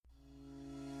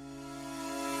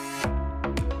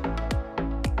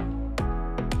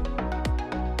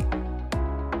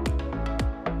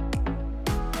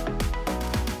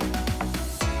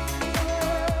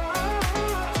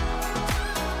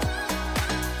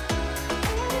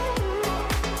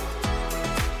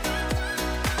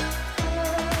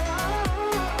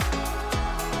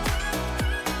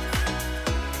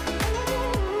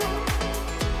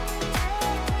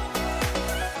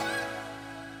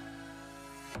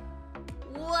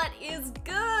What is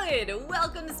good?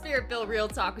 Welcome to Spirit-Filled Real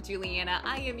Talk with Juliana.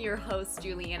 I am your host,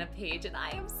 Juliana Page, and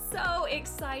I am so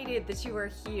excited that you are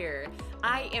here.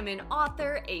 I am an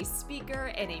author, a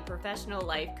speaker, and a professional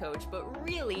life coach, but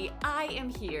really, I am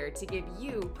here to give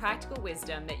you practical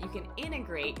wisdom that you can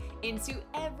integrate into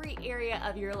every area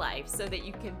of your life so that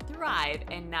you can thrive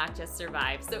and not just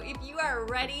survive. So if you are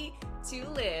ready to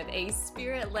live a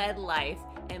spirit-led life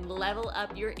and level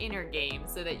up your inner game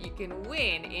so that you can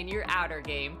win in your outer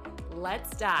game,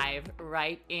 let's dive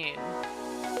right in.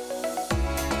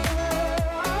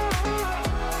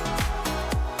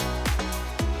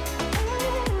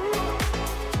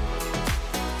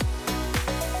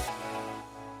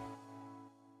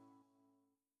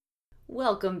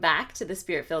 Welcome back to the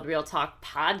Spirit-Filled Real Talk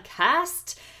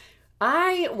podcast.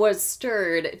 I was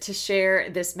stirred to share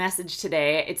this message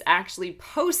today. It's actually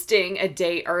posting a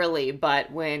day early,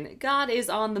 but when God is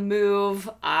on the move,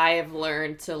 I've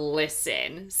learned to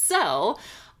listen. So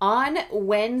on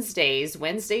Wednesday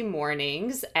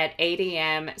mornings at 8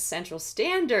 a.m. Central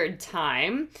Standard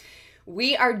Time,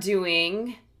 we are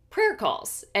doing prayer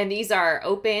calls, and these are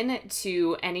open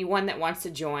to anyone that wants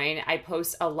to join. I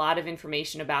post a lot of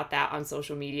information about that on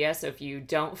social media, so if you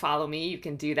don't follow me, you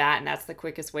can do that, and that's the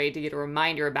quickest way to get a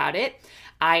reminder about it.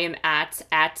 I am at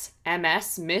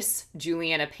MS Miss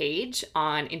Juliana Page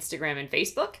on Instagram and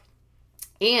Facebook.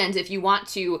 And if you want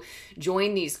to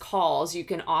join these calls, you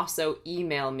can also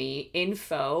email me,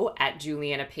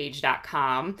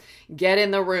 info@julianapage.com. Get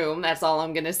in the room. That's all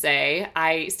I'm going to say.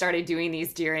 I started doing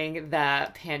these during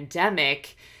the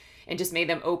pandemic and just made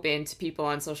them open to people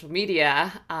on social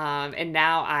media. And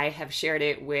now I have shared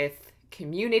it with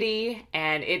community,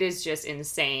 and it is just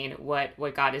insane what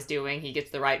God is doing. He gets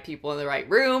the right people in the right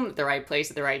room, the right place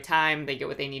at the right time. They get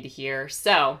what they need to hear.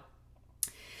 So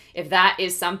if that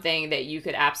is something that you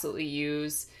could absolutely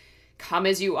use, come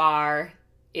as you are.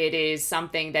 It is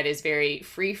something that is very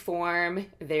free form.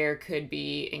 There could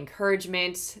be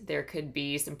encouragement. There could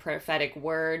be some prophetic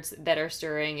words that are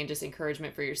stirring and just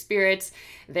encouragement for your spirits.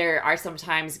 There are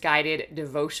sometimes guided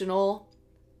devotional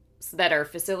that are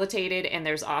facilitated, and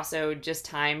there's also just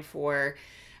time for,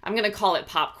 I'm going to call it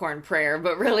popcorn prayer,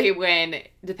 but really when,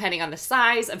 depending on the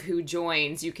size of who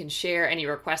joins, you can share any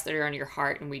requests that are on your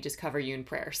heart and we just cover you in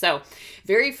prayer. So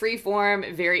very free form,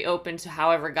 very open to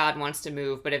however God wants to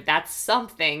move. But if that's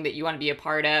something that you want to be a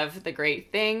part of, the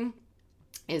great thing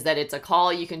is that it's a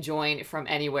call you can join from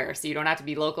anywhere. So you don't have to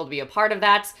be local to be a part of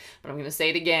that, but I'm going to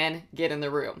say it again, get in the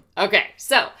room. Okay,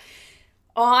 so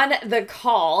on the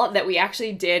call that we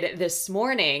actually did this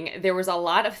morning, there was a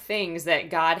lot of things that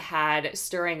God had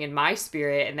stirring in my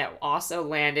spirit and that also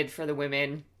landed for the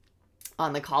women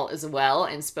on the call as well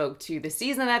and spoke to the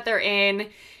season that they're in.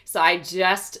 So I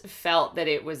just felt that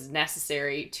it was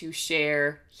necessary to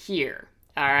share here.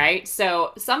 All right.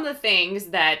 So some of the things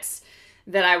that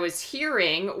I was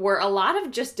hearing were a lot of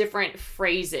just different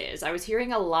phrases. I was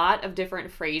hearing a lot of different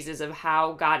phrases of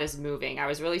how God is moving. I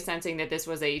was really sensing that this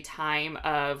was a time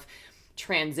of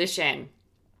transition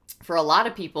for a lot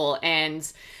of people. And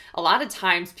a lot of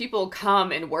times people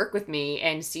come and work with me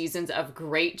in seasons of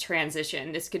great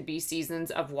transition. This could be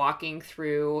seasons of walking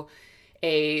through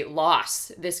a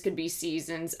loss. This could be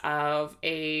seasons of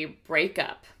a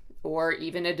breakup or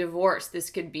even a divorce.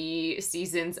 This could be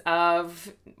seasons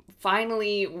of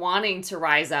finally wanting to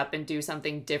rise up and do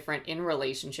something different in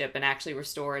relationship and actually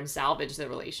restore and salvage the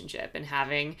relationship and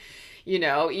having,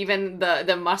 even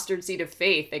the mustard seed of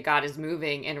faith that God is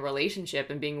moving in a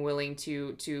relationship and being willing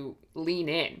to lean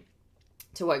in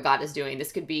to what God is doing.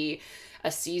 This could be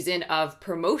a season of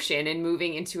promotion and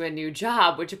moving into a new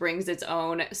job, which brings its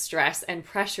own stress and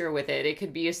pressure with it. It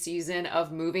could be a season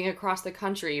of moving across the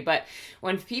country. But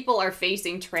when people are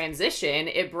facing transition,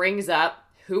 it brings up,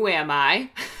 who am I?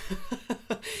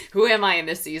 Who am I in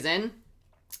this season?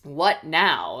 What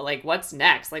now? Like, what's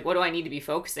next? Like, what do I need to be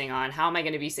focusing on? How am I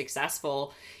going to be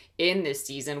successful in this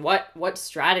season? What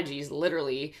strategies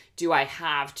literally do I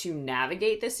have to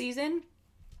navigate this season?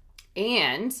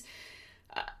 And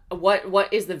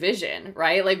what is the vision,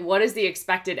 right? Like, what is the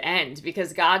expected end?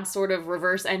 Because God sort of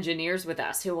reverse engineers with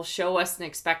us. He will show us an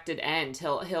expected end.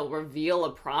 He'll reveal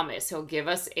a promise. He'll give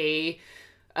us a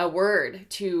word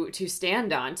to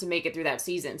stand on to make it through that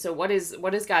season. So what is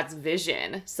God's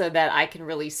vision so that I can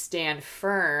really stand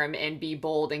firm and be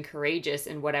bold and courageous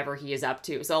in whatever he is up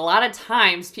to? So a lot of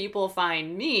times people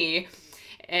find me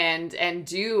and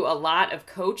do a lot of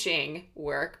coaching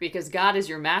work because God is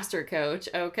your master coach,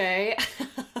 okay?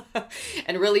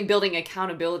 And really building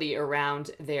accountability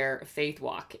around their faith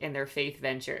walk and their faith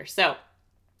venture. So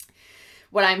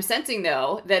what I'm sensing,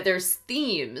 though, that there's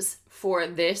themes for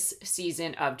this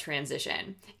season of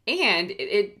transition. And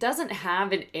it doesn't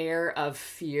have an air of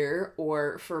fear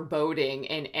or foreboding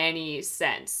in any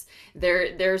sense.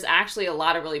 There's actually a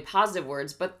lot of really positive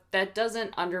words, but that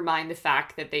doesn't undermine the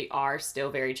fact that they are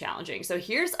still very challenging. So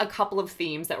here's a couple of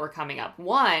themes that were coming up.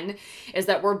 One is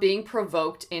that we're being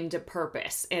provoked into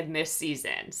purpose in this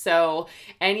season. So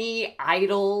any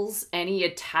idols, any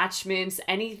attachments,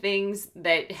 any things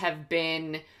that have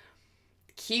been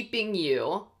keeping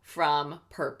you from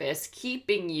purpose,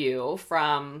 keeping you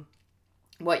from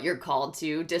what you're called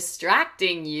to,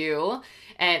 distracting you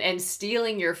and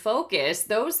stealing your focus,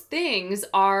 those things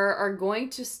are going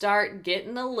to start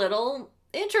getting a little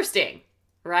interesting,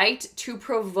 right? To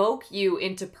provoke you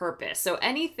into purpose. So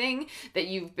anything that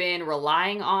you've been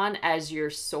relying on as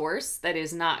your source that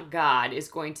is not God is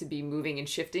going to be moving and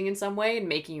shifting in some way and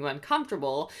making you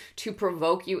uncomfortable to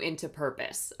provoke you into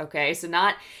purpose. Okay? So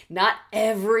not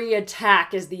every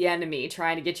attack is the enemy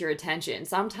trying to get your attention.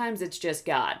 Sometimes it's just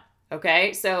God.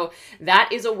 Okay, so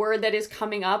that is a word that is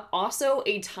coming up. Also,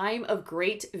 a time of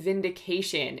great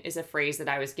vindication is a phrase that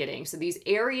I was getting. So these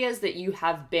areas that you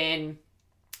have been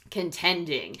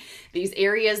contending, these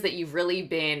areas that you've really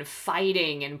been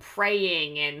fighting and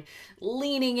praying and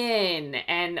leaning in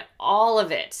and all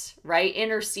of it, right?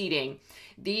 Interceding.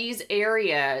 These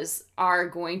areas are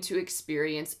going to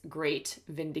experience great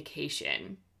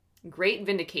vindication. Great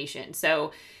vindication.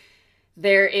 So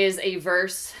there is a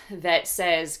verse that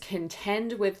says,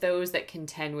 contend with those that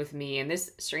contend with me. And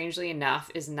this, strangely enough,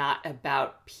 is not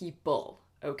about people.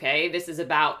 Okay, this is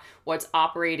about what's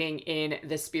operating in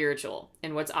the spiritual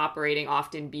and what's operating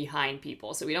often behind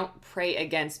people. So we don't pray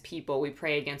against people, we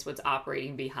pray against what's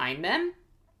operating behind them.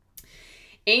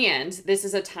 And this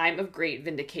is a time of great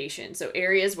vindication. So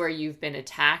areas where you've been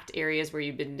attacked, areas where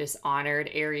you've been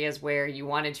dishonored, areas where you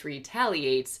wanted to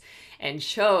retaliate and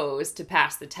chose to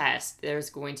pass the test, there's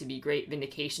going to be great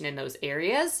vindication in those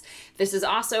areas. This is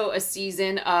also a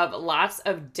season of lots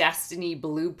of destiny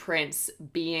blueprints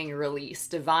being released,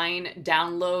 divine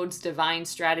downloads, divine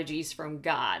strategies from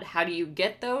God. How do you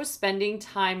get those? Spending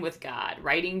time with God,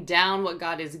 writing down what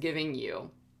God is giving you,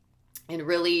 and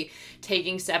really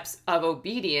taking steps of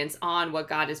obedience on what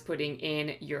God is putting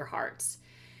in your hearts.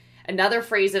 Another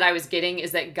phrase that I was getting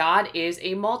is that God is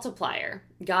a multiplier.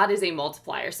 God is a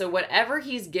multiplier. So whatever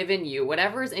he's given you,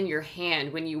 whatever is in your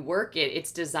hand, when you work it,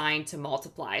 it's designed to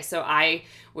multiply. So I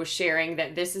was sharing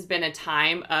that this has been a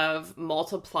time of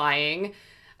multiplying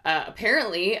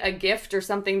apparently a gift or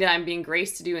something that I'm being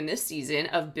graced to do in this season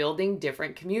of building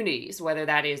different communities, whether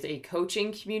that is a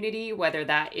coaching community, whether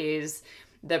that is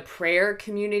the prayer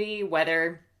community,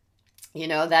 whether,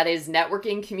 that is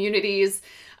networking communities,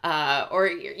 or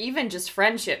even just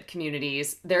friendship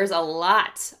communities. There's a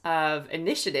lot of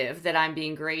initiative that I'm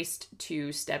being graced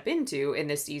to step into in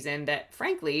this season that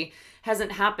frankly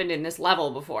hasn't happened in this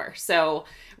level before. So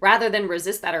rather than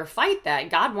resist that or fight that,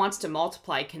 God wants to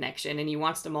multiply connection, and he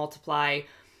wants to multiply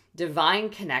divine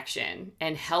connection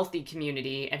and healthy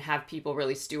community and have people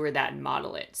really steward that and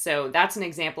model it. So that's an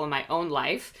example in my own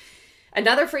life.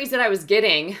 Another phrase that I was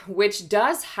getting, which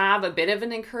does have a bit of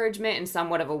an encouragement and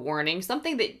somewhat of a warning,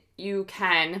 something that you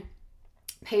can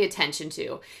pay attention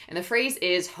to. And the phrase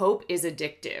is, hope is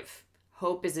addictive.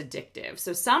 Hope is addictive.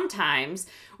 So sometimes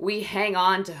we hang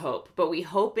on to hope, but we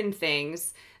hope in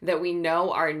things that we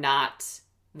know are not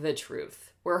the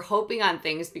truth. We're hoping on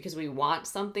things because we want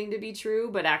something to be true,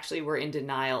 but actually we're in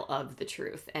denial of the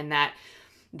truth. And that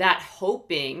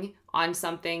hoping on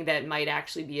something that might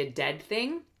actually be a dead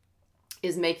thing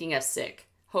is making us sick.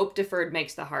 Hope deferred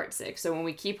makes the heart sick. So when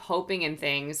we keep hoping in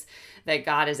things that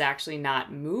God is actually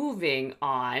not moving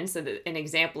on, so that an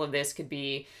example of this could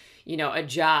be, a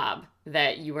job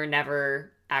that you were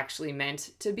never actually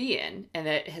meant to be in and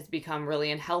that has become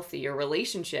really unhealthy, or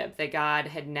relationship that God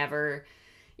had never,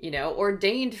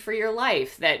 ordained for your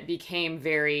life that became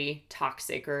very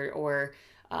toxic or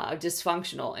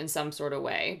dysfunctional in some sort of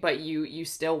way, but you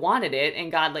still wanted it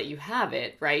and God let you have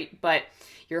it, right? But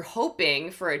you're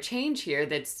hoping for a change here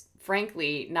that's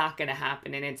frankly not going to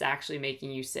happen, and it's actually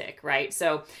making you sick, right?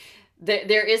 So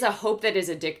there is a hope that is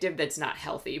addictive that's not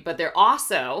healthy, but there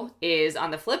also is,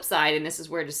 on the flip side, and this is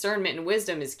where discernment and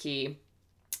wisdom is key,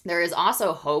 there is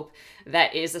also hope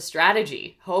that is a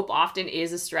strategy. Hope often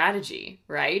is a strategy,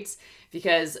 right?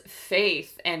 Because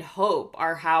faith and hope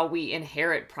are how we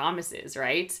inherit promises,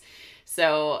 right?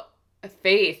 So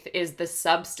faith is the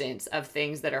substance of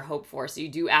things that are hoped for. So you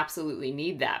do absolutely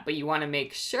need that, but you want to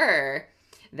make sure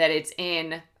that it's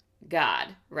in God,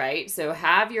 right? So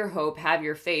have your hope, have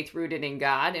your faith rooted in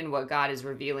God and what God is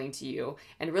revealing to you,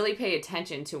 and really pay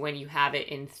attention to when you have it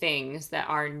in things that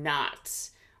are not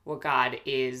what God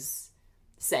is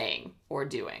saying or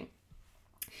doing.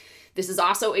 This is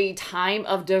also a time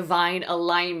of divine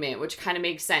alignment, which kind of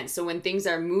makes sense. So when things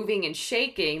are moving and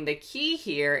shaking, the key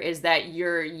here is that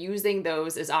you're using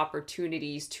those as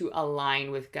opportunities to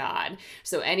align with God.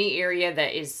 So any area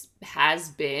that has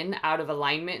been out of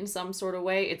alignment in some sort of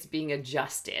way, it's being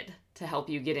adjusted to help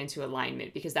you get into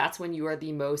alignment, because that's when you are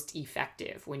the most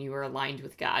effective, when you are aligned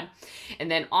with God.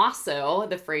 And then also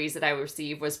the phrase that I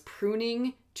received was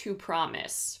pruning to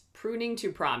promise. Pruning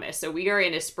to promise. So we are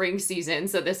in a spring season,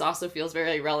 so this also feels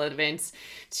very relevant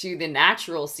to the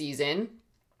natural season.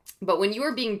 But when you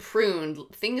are being pruned,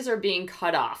 things are being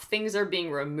cut off, things are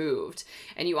being removed,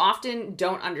 and you often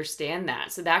don't understand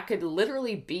that. So that could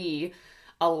literally be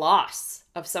a loss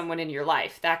of someone in your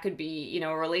life. That could be,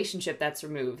 a relationship that's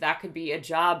removed. That could be a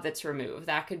job that's removed.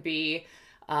 That could be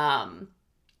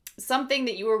something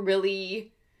that you were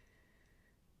really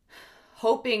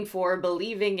hoping for,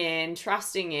 believing in,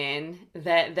 trusting in,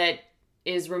 that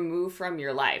is removed from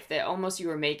your life, that almost you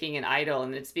were making an idol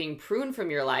and it's being pruned from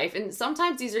your life. And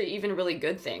sometimes these are even really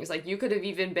good things. Like you could have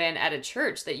even been at a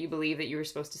church that you believe that you were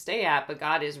supposed to stay at, but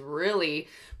God is really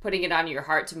putting it on your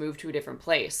heart to move to a different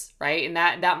place, right? And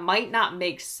that might not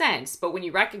make sense, but when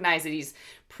you recognize that he's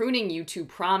pruning you to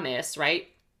promise, right?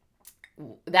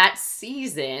 That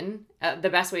season, the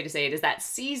best way to say it is that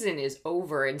season is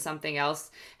over and something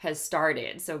else has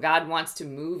started. So God wants to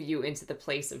move you into the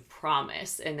place of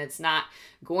promise, and it's not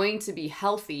going to be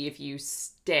healthy if you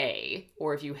stay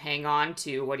or if you hang on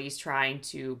to what he's trying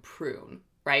to prune,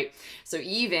 right? So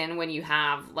even when you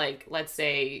have, like, let's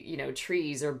say,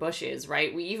 trees or bushes,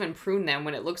 right? We even prune them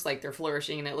when it looks like they're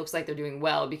flourishing and it looks like they're doing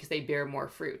well because they bear more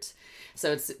fruit.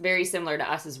 So it's very similar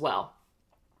to us as well.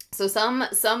 So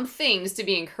some things to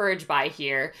be encouraged by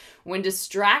here: when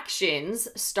distractions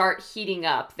start heating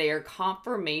up, they are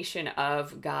confirmation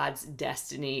of God's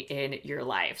destiny in your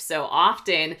life. So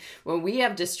often when we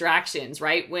have distractions,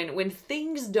 right, when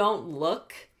things don't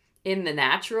look in the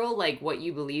natural like what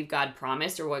you believe God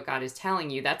promised or what God is telling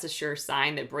you, that's a sure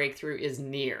sign that breakthrough is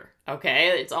near. Okay,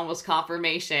 it's almost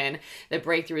confirmation that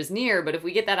breakthrough is near. But if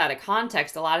we get that out of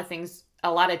context, a lot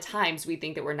of times we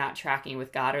think that we're not tracking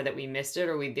with God, or that we missed it,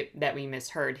 or that we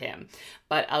misheard him.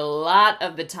 But a lot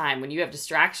of the time when you have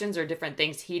distractions or different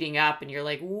things heating up and you're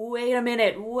like, wait a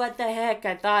minute, what the heck?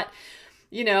 I thought,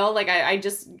 I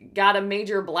just got a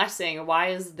major blessing. Why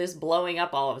is this blowing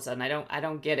up all of a sudden? I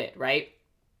don't get it, right?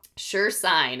 Sure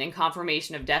sign and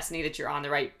confirmation of destiny that you're on the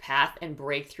right path and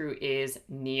breakthrough is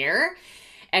near.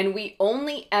 And we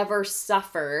only ever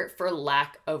suffer for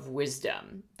lack of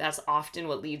wisdom. That's often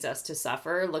what leads us to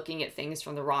suffer, looking at things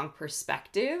from the wrong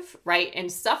perspective, right?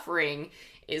 And suffering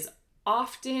is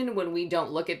often when we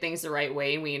don't look at things the right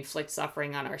way and we inflict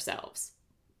suffering on ourselves.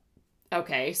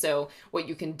 Okay, so what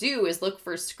you can do is look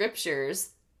for scriptures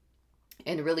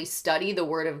and really study the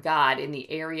word of God in the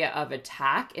area of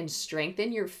attack and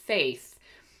strengthen your faith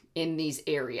in these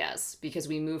areas, because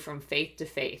we move from faith to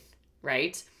faith,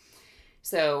 right?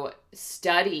 So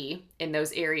study in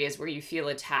those areas where you feel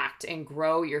attacked and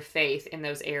grow your faith in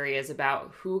those areas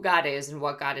about who God is and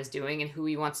what God is doing and who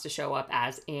he wants to show up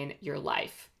as in your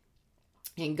life.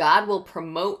 And God will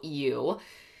promote you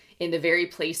in the very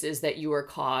places that you were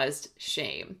caused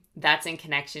shame. That's in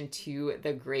connection to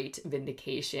the great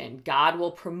vindication. God will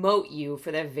promote you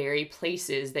for the very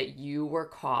places that you were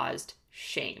caused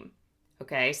shame.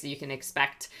 Okay, so you can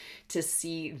expect to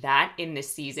see that in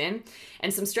this season.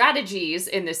 And some strategies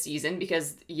in this season,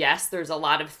 because yes, there's a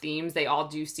lot of themes. They all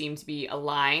do seem to be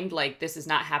aligned. Like, this is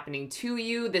not happening to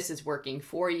you. This is working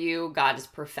for you. God is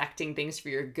perfecting things for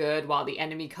your good, while the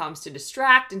enemy comes to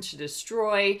distract and to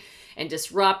destroy and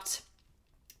disrupt.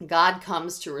 God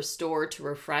comes to restore, to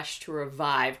refresh, to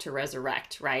revive, to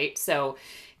resurrect, right? So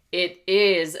it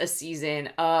is a season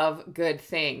of good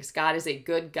things. God is a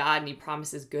good God and he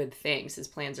promises good things. His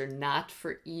plans are not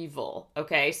for evil.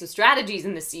 Okay, so strategies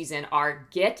in this season are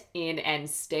get in and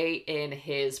stay in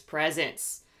his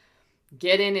presence.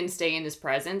 Get in and stay in his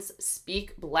presence,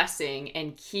 speak blessing,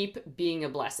 and keep being a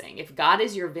blessing. If God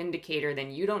is your vindicator,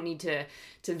 then you don't need to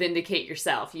vindicate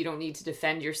yourself. You don't need to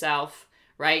defend yourself,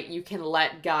 right? You can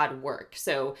let God work.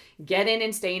 So get in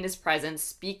and stay in his presence,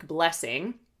 speak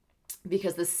blessing,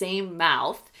 because the same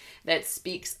mouth that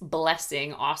speaks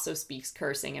blessing also speaks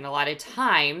cursing. And a lot of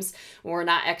times when we're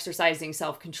not exercising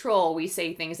self-control, we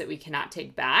say things that we cannot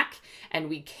take back and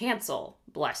we cancel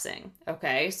blessing.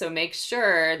 Okay, so make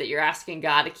sure that you're asking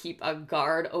God to keep a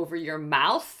guard over your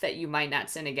mouth, that you might not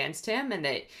sin against him, and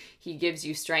that he gives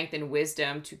you strength and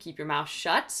wisdom to keep your mouth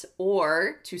shut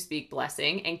or to speak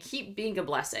blessing, and keep being a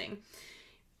blessing,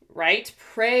 right?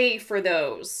 Pray for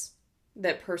those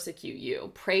that persecute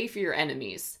you. Pray for your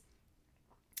enemies.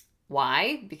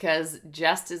 Why? Because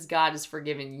just as God has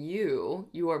forgiven you,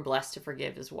 you are blessed to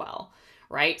forgive as well,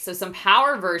 right? So some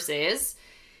power verses.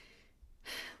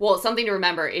 Well, something to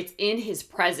remember, it's in his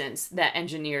presence that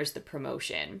engineers the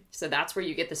promotion. So that's where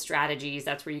you get the strategies,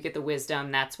 that's where you get the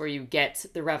wisdom, that's where you get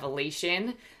the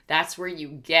revelation, that's where you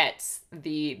get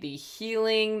the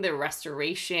healing, the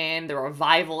restoration, the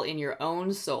revival in your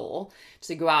own soul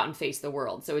to go out and face the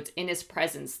world. So it's in his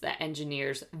presence that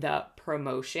engineers the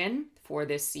promotion for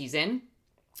this season.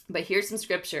 But here's some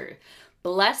scripture.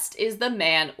 Blessed is the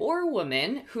man or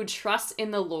woman who trusts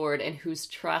in the Lord and whose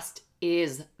trust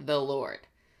is the Lord.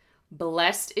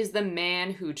 Blessed is the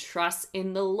man who trusts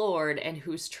in the Lord and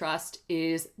whose trust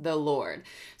is the Lord.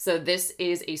 So this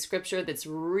is a scripture that's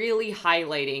really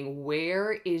highlighting,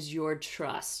 where is your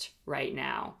trust right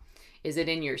now? Is it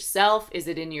in yourself? Is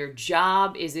it in your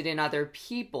job? Is it in other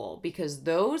people? Because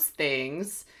those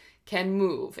things can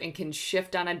move and can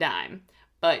shift on a dime.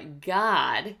 But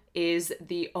God is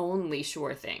the only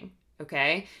sure thing.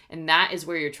 Okay? And that is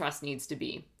where your trust needs to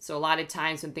be. So a lot of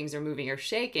times when things are moving or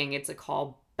shaking, it's a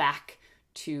call back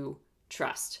to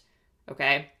trust.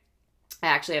 Okay? I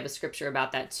actually have a scripture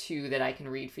about that too that I can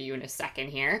read for you in a second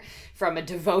here from a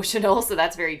devotional. So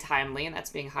that's very timely and that's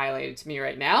being highlighted to me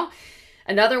right now.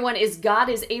 Another one is, God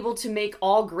is able to make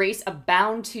all grace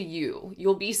abound to you.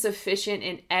 You'll be sufficient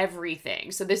in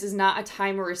everything. So this is not a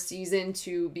time or a season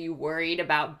to be worried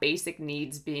about basic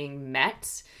needs being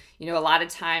met. You know, a lot of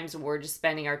times we're just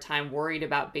spending our time worried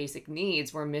about basic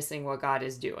needs. We're missing what God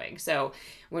is doing. So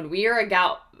when we are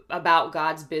about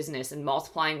God's business and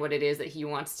multiplying what it is that he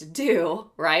wants to do,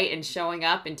 right, and showing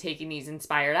up and taking these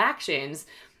inspired actions,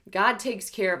 God takes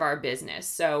care of our business.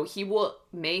 So he will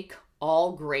make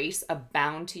all grace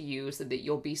abound to you so that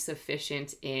you'll be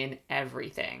sufficient in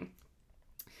everything.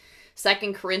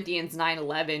 2 Corinthians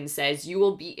 9:11 says, you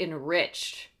will be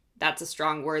enriched. That's a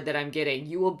strong word that I'm getting.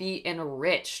 You will be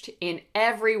enriched in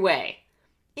every way.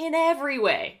 In every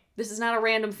way. This is not a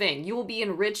random thing. You will be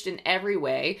enriched in every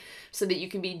way so that you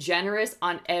can be generous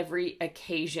on every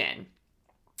occasion.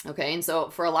 Okay, and so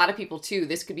for a lot of people too,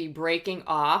 this could be breaking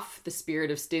off the spirit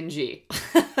of stingy.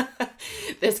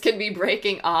 This could be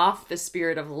breaking off the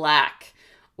spirit of lack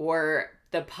or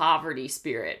the poverty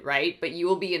spirit, right? But you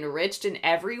will be enriched in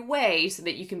every way so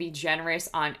that you can be generous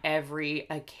on every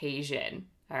occasion,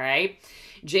 all right?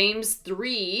 James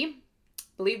 3, I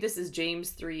believe this is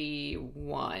James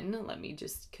 3:1. Let me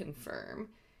just confirm.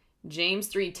 James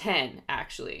 3:10,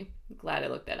 actually. I'm glad I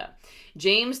looked that up.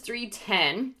 James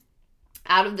 3:10.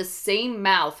 Out of the same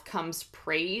mouth comes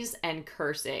praise and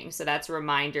cursing. So that's a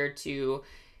reminder to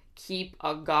keep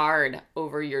a guard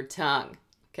over your tongue,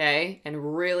 okay?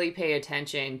 And really pay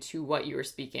attention to what you are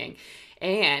speaking.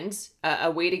 And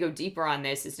a way to go deeper on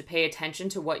this is to pay attention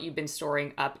to what you've been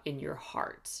storing up in your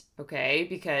heart, okay?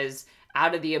 Because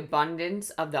out of the abundance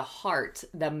of the heart,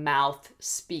 the mouth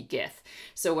speaketh.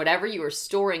 So whatever you are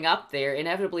storing up there,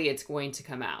 inevitably it's going to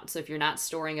come out. So if you're not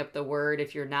storing up the word,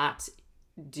 if you're not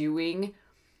doing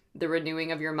the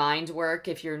renewing of your mind work,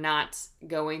 if you're not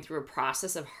going through a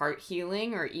process of heart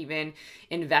healing or even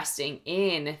investing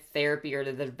in therapy or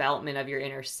the development of your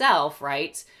inner self,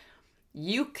 right,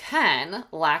 you can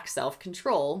lack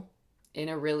self-control in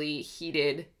a really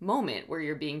heated moment where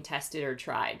you're being tested or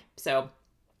tried. So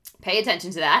pay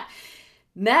attention to that.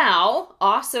 Now,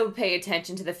 also pay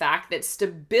attention to the fact that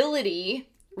stability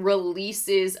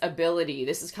releases ability.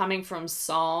 This is coming from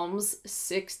Psalms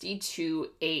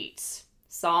 62:8.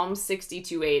 Psalm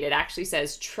 62:8, it actually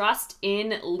says, trust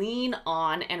in, lean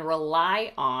on, and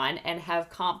rely on, and have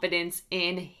confidence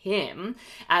in him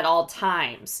at all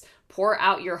times. Pour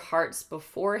out your hearts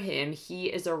before him. He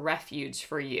is a refuge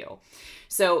for you.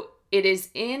 So it is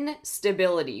in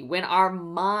stability when our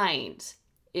mind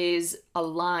is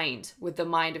aligned with the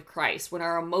mind of Christ, when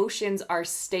our emotions are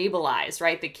stabilized,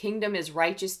 right? The kingdom is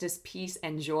righteousness, peace,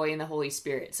 and joy in the Holy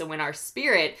Spirit. So when our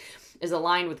spirit is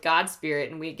aligned with God's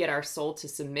spirit and we get our soul to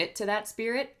submit to that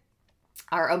spirit,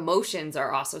 our emotions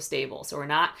are also stable. So we're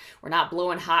not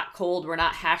blowing hot, cold. We're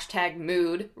not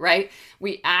 #mood, right?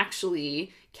 We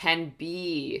actually can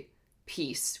be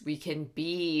peace. We can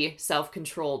be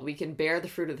self-controlled. We can bear the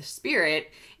fruit of the spirit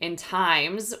in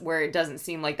times where it doesn't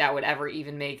seem like that would ever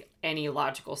even make any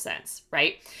logical sense,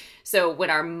 right? So when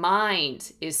our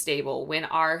mind is stable, when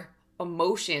our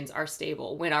emotions are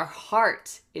stable, when our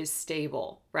heart is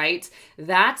stable, right?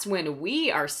 That's when we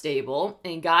are stable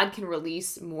and God can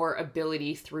release more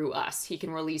ability through us. He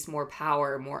can release more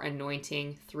power, more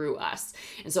anointing through us.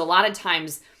 And so a lot of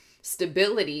times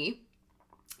stability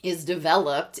is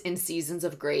developed in seasons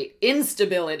of great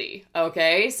instability,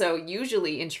 okay? So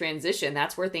usually in transition,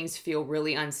 that's where things feel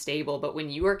really unstable. But when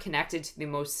you are connected to the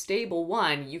most stable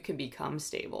one, you can become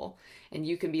stable and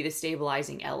you can be the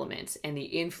stabilizing element and the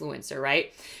influencer,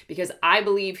 right? Because I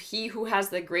believe he who has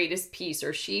the greatest peace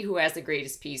or she who has the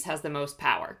greatest peace has the most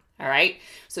power, all right?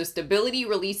 So stability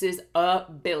releases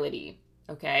ability,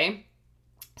 okay?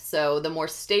 So the more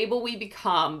stable we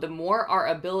become, the more our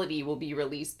ability will be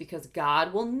released because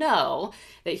God will know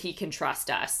that he can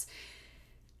trust us.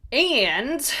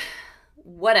 And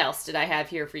what else did I have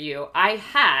here for you?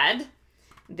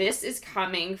 This is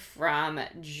coming from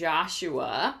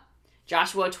Joshua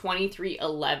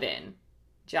 23:11.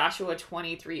 Joshua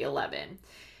 23:11.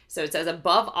 So it says,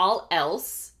 above all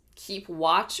else, keep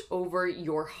watch over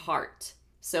your heart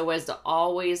so as to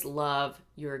always love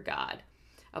your God.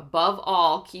 Above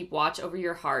all, keep watch over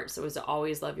your heart so as to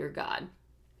always love your God.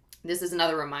 This is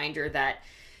another reminder that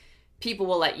people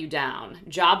will let you down.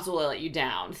 Jobs will let you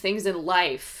down. Things in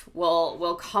life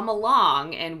will come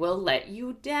along and will let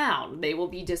you down. They will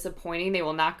be disappointing. They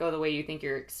will not go the way you think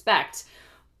you expect.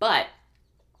 But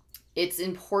it's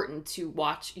important to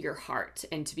watch your heart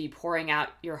and to be pouring out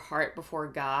your heart before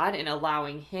God and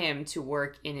allowing him to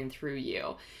work in and through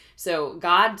you. So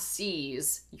God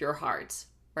sees your heart,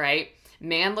 right?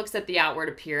 Man looks at the outward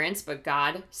appearance, but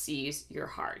God sees your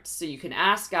heart. So you can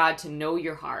ask God to know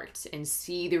your heart and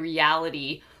see the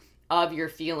reality of your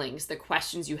feelings, the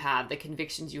questions you have, the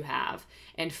convictions you have,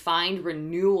 and find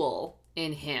renewal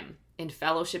in him, in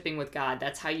fellowshipping with God.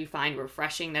 That's how you find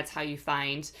refreshing. That's how you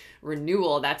find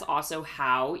renewal. That's also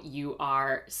how you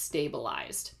are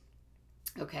stabilized.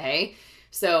 Okay?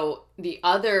 So the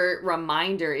other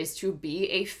reminder is to be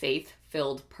a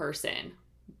faith-filled person.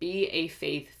 Be a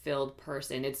faith-filled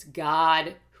person. It's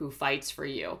God who fights for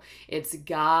you. It's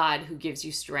God who gives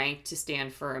you strength to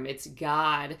stand firm. It's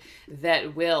God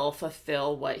that will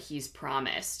fulfill what he's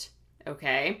promised,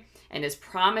 okay? And his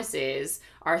promises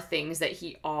are things that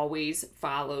he always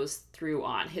follows through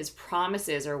on. His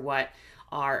promises are what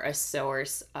are a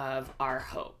source of our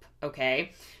hope,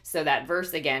 okay? So that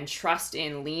verse again, trust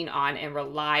in, lean on, and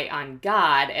rely on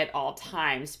God at all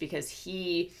times because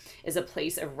he is a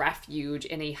place of refuge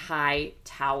and a high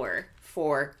tower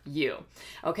for you.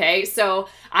 Okay, so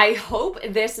I hope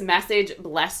this message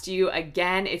blessed you.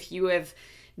 Again, if you have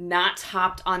not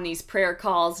hopped on these prayer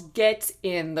calls, get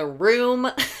in the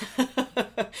room.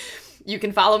 You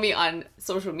can follow me on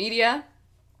social media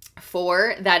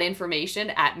for that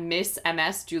information at Miss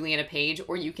MS Juliana Page,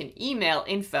 or you can email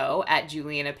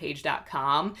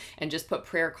info@julianapage.com and just put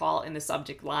prayer call in the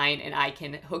subject line and I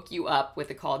can hook you up with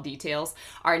the call details.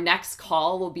 Our next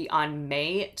call will be on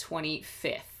May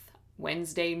 25th,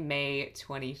 Wednesday, May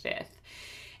 25th.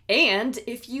 And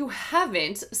if you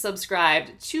haven't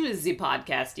subscribed to the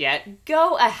podcast yet,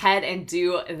 go ahead and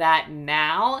do that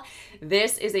now.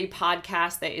 This is a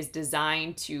podcast that is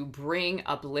designed to bring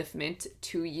upliftment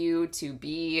to you, to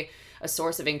be a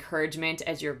source of encouragement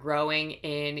as you're growing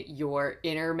in your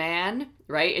inner man,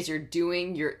 right? As you're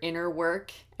doing your inner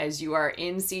work, as you are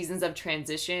in seasons of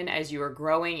transition, as you are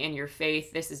growing in your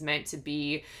faith. This is meant to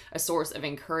be a source of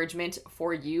encouragement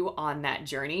for you on that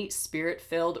journey.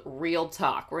 Spirit-filled real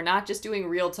talk. We're not just doing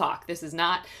real talk. This is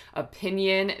not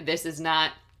opinion. This is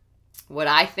not what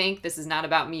I think. This is not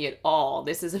about me at all.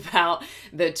 This is about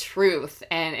the truth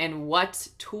and what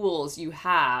tools you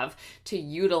have to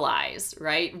utilize,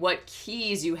 right? What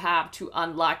keys you have to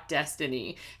unlock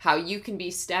destiny, how you can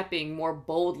be stepping more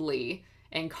boldly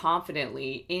and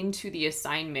confidently into the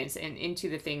assignments and into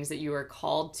the things that you are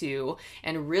called to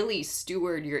and really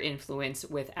steward your influence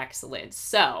with excellence.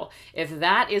 So if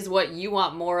that is what you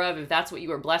want more of, if that's what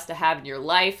you are blessed to have in your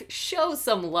life, show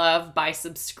some love by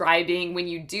subscribing. When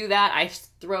you do that, I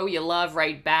throw you love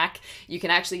right back. You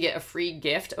can actually get a free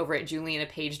gift over at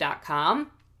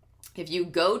julianapage.com. If you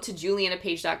go to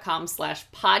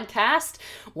julianapage.com/podcast,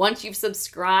 once you've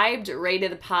subscribed,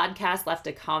 rated the podcast, left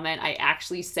a comment, I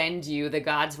actually send you the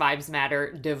God's Vibes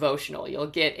Matter devotional. You'll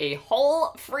get a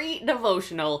whole free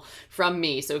devotional from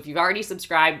me. So if you've already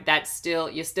subscribed,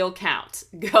 you still count.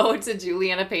 Go to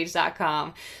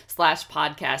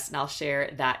julianapage.com/podcast and I'll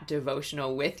share that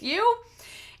devotional with you.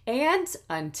 And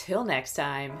until next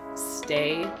time,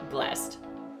 stay blessed.